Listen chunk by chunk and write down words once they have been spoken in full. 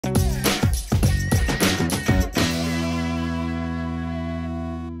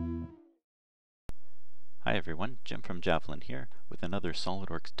Hi everyone, Jim from Javelin here with another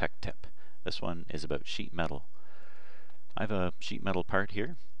SolidWorks tech tip. This one is about sheet metal. I have a sheet metal part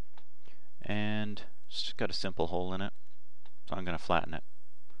here and it's just got a simple hole in it, so I'm going to flatten it.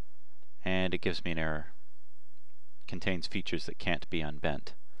 And it gives me an error. It contains features that can't be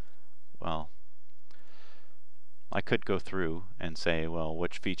unbent. Well, I could go through and say, well,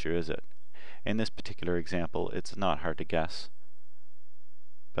 which feature is it? In this particular example, it's not hard to guess.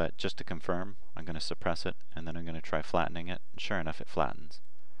 But just to confirm, I'm going to suppress it and then I'm going to try flattening it, and sure enough it flattens.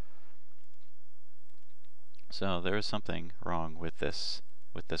 So there is something wrong with this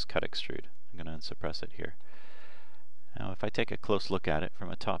cut extrude. I'm going to unsuppress it here. Now if I take a close look at it from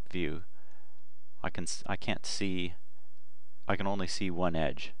a top view, I can only see one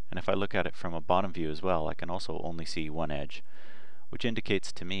edge, and if I look at it from a bottom view as well, I can also only see one edge, which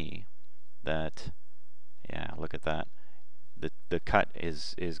indicates to me that, yeah, look at that. The cut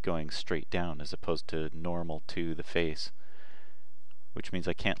is going straight down as opposed to normal to the face, which means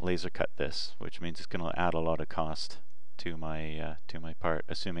I can't laser cut this, which means it's going to add a lot of cost to my part,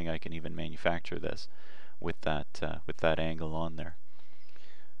 assuming I can even manufacture this with that angle on there.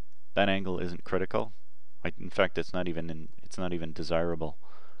 That angle isn't critical. In fact, it's not even desirable.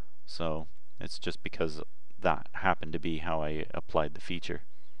 So it's just because that happened to be how I applied the feature.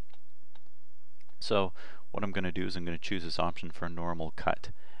 So what I'm going to do is I'm going to choose this option for a normal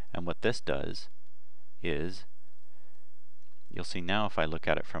cut, and what this does is, you'll see now if I look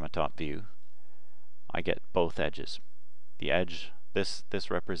at it from a top view, I get both edges. The edge, this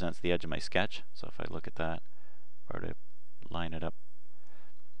represents the edge of my sketch, so if I look at that, or to line it up,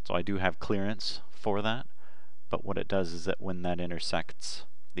 so I do have clearance for that, but what it does is that when that intersects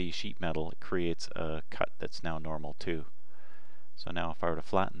the sheet metal, it creates a cut that's now normal too. So now if I were to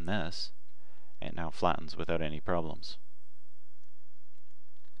flatten this, it now flattens without any problems.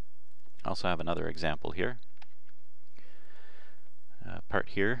 I also have another example here. Part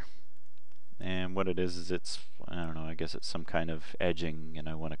here, and what it is it's, I don't know, I guess it's some kind of edging, and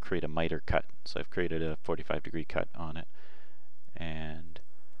I want to create a miter cut. So I've created a 45-degree cut on it, and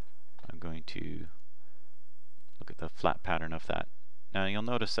I'm going to look at the flat pattern of that. Now you'll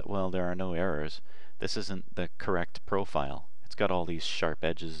notice that, well, there are no errors. This isn't the correct profile. It's got all these sharp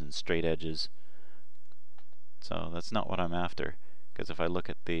edges and straight edges. So that's not what I'm after, because if I look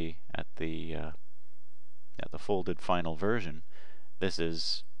at the folded final version,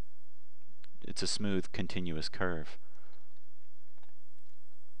 it's a smooth continuous curve.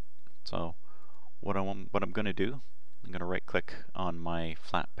 So what I'm going to do, I'm going to right click on my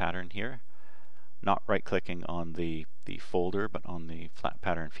flat pattern here, not right clicking on the folder but on the flat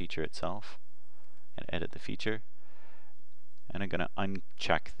pattern feature itself, and edit the feature, and I'm going to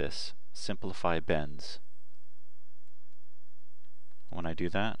uncheck this simplify bends. When I do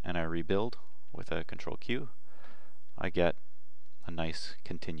that and I rebuild with a Control Q, I get a nice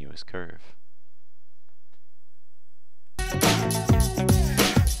continuous curve.